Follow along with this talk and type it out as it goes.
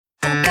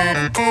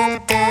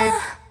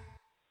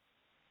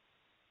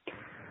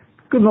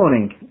Good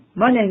morning.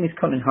 My name is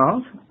Colin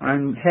Hart.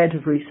 I'm Head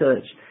of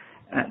Research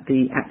at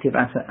the Active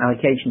Asset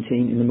Allocation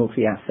team in the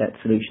Multi-Asset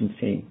Solutions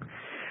team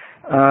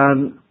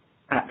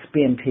at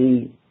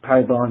BNP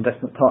Paribas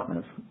Investment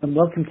Partners. And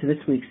welcome to this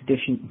week's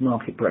edition of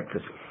Market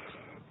Breakfast.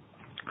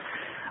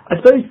 I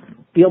suppose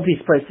the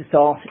obvious place to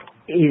start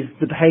is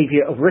the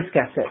behaviour of risk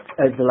assets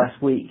over the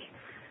last week.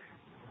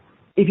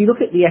 If you look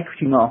at the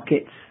equity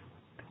markets,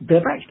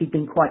 they've actually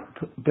been quite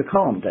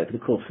becalmed over the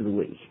course of the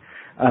week.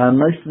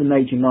 Most of the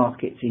major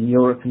markets in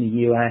Europe and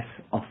the US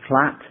are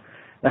flat.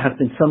 There has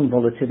been some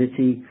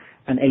volatility,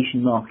 and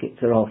Asian markets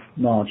are off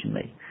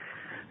marginally.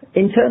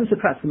 In terms of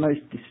perhaps the most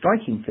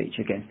striking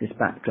feature against this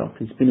backdrop,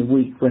 it's been a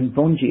week when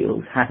bond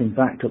yields, having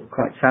backed up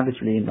quite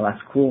savagely in the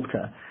last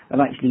quarter, have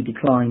actually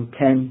declined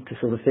 10 to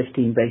sort of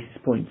 15 basis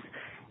points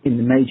in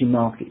the major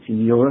markets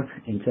in Europe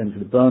in terms of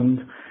the bond.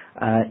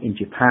 In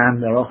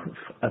Japan, they're off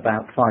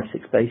about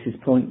 5-6 basis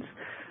points.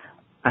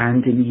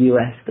 And in the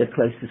US, they're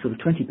close to sort of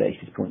 20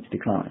 basis points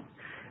decline.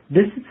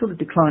 This sort of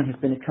decline has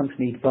been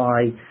accompanied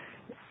by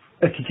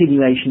a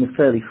continuation of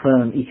fairly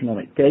firm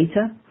economic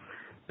data,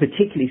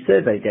 particularly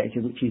survey data,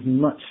 which is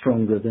much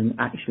stronger than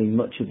actually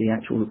much of the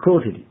actual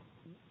recorded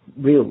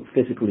real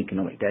physical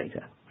economic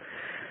data.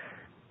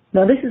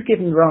 Now, this has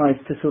given rise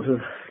to sort of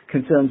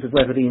concerns of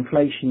whether the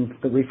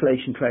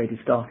reflation trade is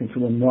starting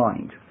to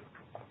unwind.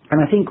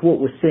 And I think what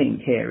we're seeing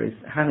here is,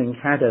 having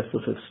had a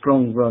sort of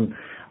strong run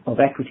of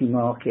equity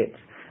markets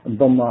and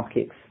bond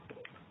markets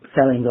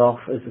selling off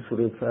as a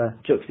sort of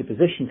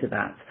juxtaposition to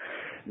that,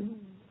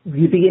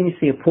 you begin to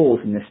see a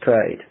pause in this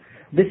trade.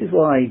 This is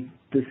why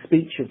the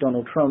speech of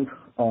Donald Trump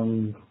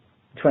on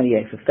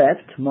 28th of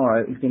Feb,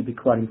 tomorrow, is going to be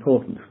quite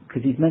important,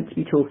 because he's meant to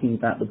be talking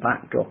about the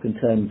backdrop in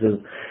terms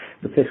of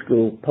the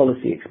fiscal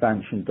policy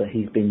expansion that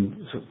he's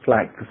been sort of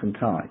flagged for some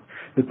time.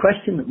 The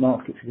question that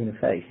markets are going to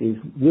face is,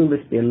 will this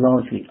be a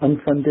largely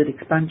unfunded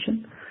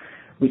expansion,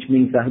 which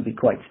means that will be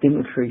quite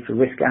stimulatory for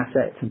risk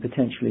assets and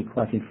potentially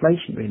quite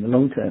inflationary in the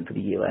long term for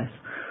the US,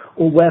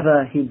 or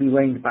whether he'll be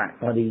reined back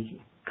by the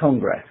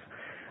Congress.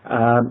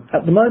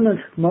 At the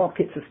moment,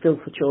 markets are still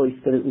for choice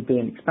that it will be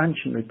an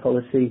expansionary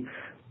policy,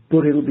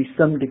 but it will be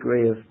some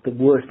degree of the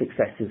worst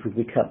excesses will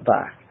be cut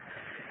back.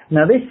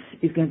 Now, this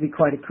is going to be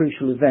quite a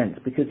crucial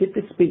event, because if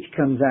this speech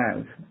comes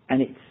out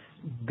and it's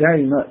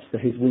very much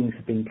that his wings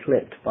have been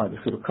clipped by the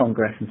sort of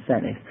Congress and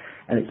Senate,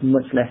 and it's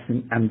much less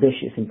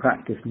ambitious in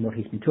practice than what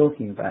he's been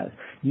talking about,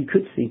 you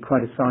could see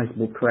quite a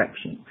sizable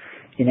correction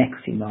in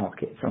equity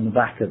markets on the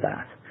back of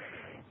that.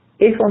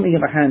 If, on the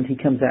other hand, he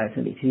comes out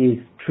and it is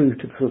true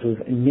to sort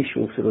of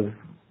initial sort of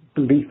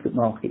belief that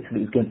markets that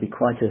it's going to be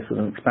quite a sort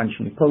of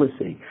expansionary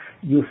policy,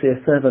 you'll see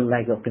a further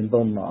leg up in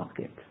bond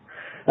markets.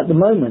 At the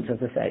moment, as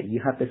I say, you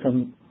have this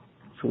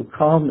sort of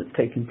calm that's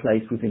taking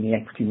place within the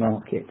equity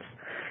markets,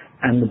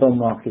 and the bond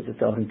markets are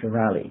starting to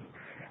rally.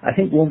 I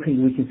think one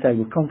thing we can say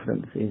with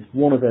confidence is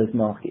one of those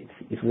markets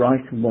is right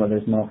and one of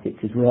those markets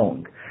is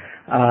wrong.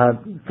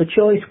 For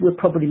choice, we're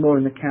probably more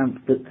in the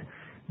camp that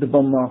the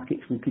bond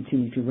markets will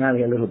continue to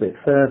rally a little bit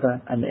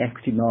further, and the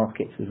equity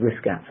markets as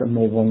risk assets are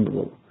more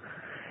vulnerable.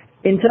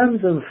 In terms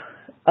of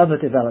other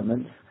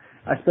developments,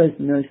 I suppose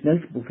the most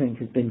notable thing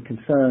has been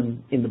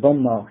concern in the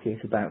bond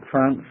market about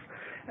France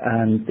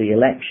and the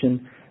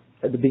election.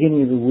 At the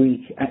beginning of the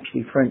week,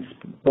 actually, French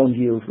bond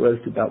yields rose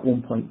to about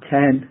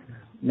 1.10.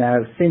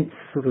 Now, since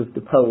sort of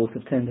the polls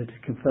have tended to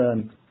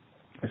confirm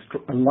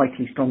a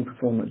likely strong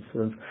performance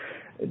of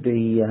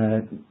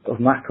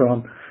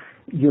Macron,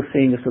 you're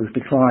seeing a sort of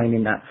decline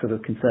in that sort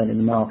of concern in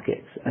the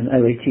markets, and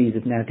OATs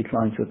have now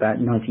declined to about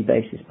 90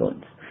 basis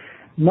points.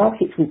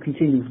 Markets will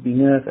continue to be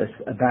nervous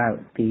about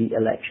the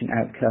election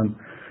outcome,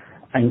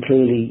 and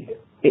clearly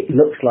it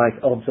looks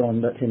like odds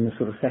on that in the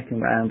sort of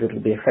second round it'll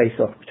be a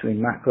face-off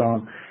between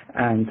Macron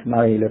and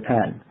Marine Le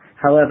Pen.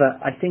 However,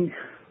 I think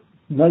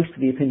most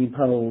of the opinion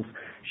polls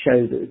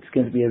show that it's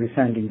going to be a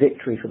resounding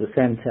victory for the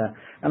centre,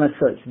 and as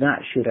such that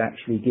should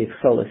actually give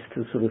solace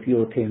to sort of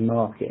European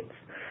markets.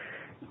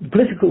 The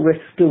political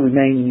risks still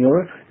remain in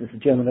Europe. There's the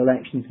German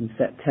elections in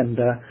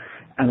September,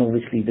 and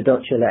obviously the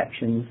Dutch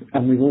elections,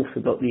 and we've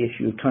also got the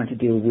issue of trying to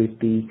deal with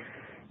the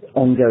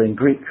ongoing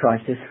Greek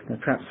crisis. Now,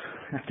 perhaps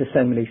after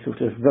so many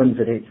sort of runs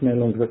at it, it's no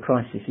longer a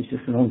crisis, it's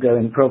just an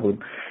ongoing problem.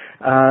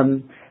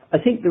 I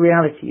think the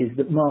reality is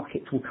that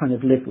markets will kind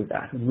of live with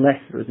that unless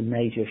there is a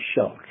major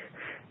shock.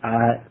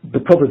 The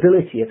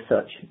probability of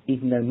such,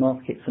 even though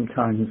markets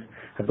sometimes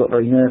have got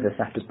very nervous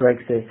after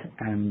Brexit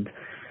and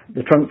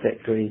the Trump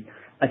victory,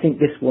 I think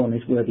this one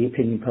is where the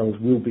opinion polls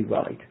will be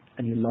right,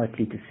 and you're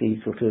likely to see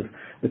sort of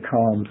the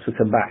calm to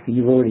come back, and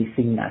you've already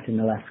seen that in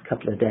the last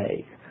couple of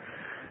days.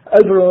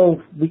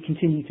 Overall, we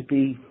continue to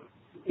be,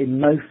 in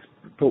most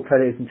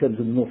portfolios in terms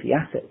of the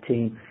multi-asset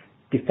team,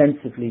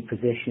 defensively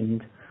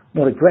positioned,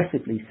 not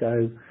aggressively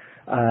so,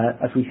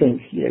 as we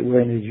think we're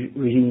in a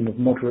regime of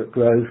moderate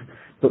growth,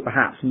 but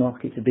perhaps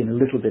markets have been a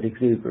little bit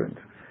exuberant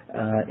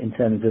in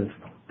terms of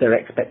their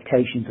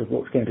expectations of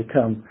what's going to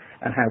come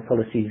and how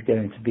policy is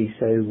going to be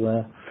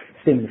so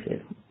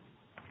stimulative.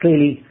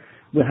 Clearly,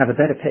 we'll have a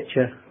better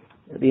picture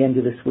at the end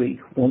of this week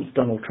once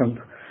Donald Trump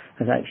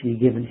has actually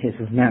given his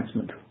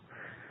announcement.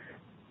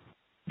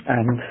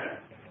 And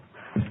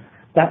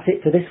that's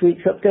it for this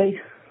week's update.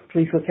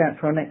 Please look out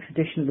for our next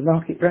edition of the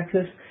Market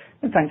Breakfast,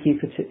 and thank you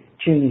for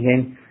tuning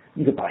in,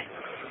 and goodbye.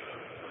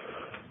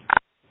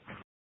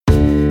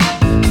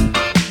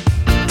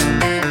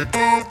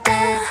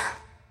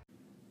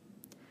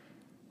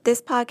 This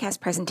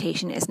podcast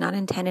presentation is not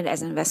intended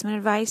as investment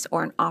advice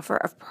or an offer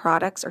of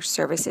products or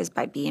services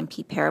by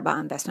BNP Paribas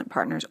Investment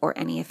Partners or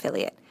any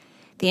affiliate.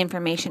 The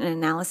information and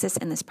analysis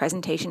in this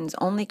presentation is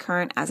only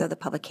current as of the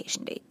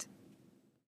publication date.